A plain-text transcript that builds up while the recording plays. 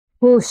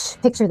Whoosh,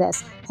 picture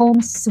this,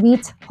 home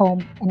sweet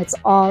home, and it's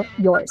all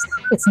yours.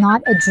 It's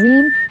not a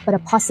dream, but a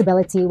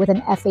possibility with an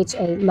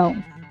FHA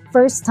loan.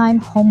 First-time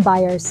home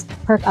buyers,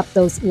 perk up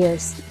those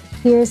ears.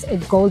 Here's a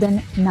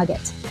golden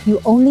nugget. You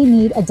only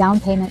need a down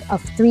payment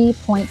of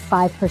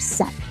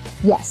 3.5%.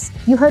 Yes,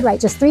 you heard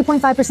right, just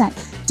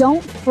 3.5%.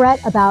 Don't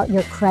fret about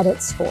your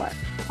credit score.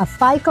 A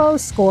FICO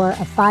score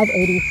of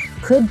 580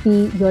 could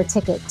be your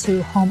ticket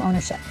to home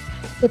ownership.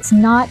 It's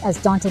not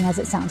as daunting as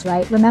it sounds,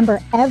 right? Remember,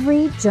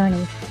 every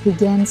journey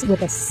begins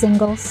with a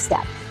single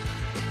step.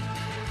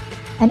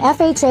 An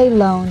FHA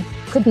loan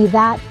could be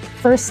that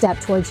first step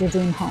towards your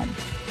dream home.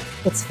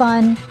 It's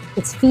fun,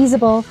 it's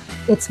feasible,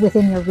 it's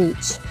within your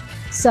reach.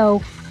 So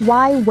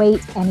why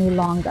wait any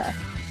longer?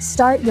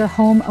 Start your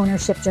home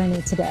ownership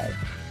journey today.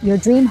 Your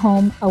dream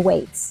home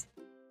awaits.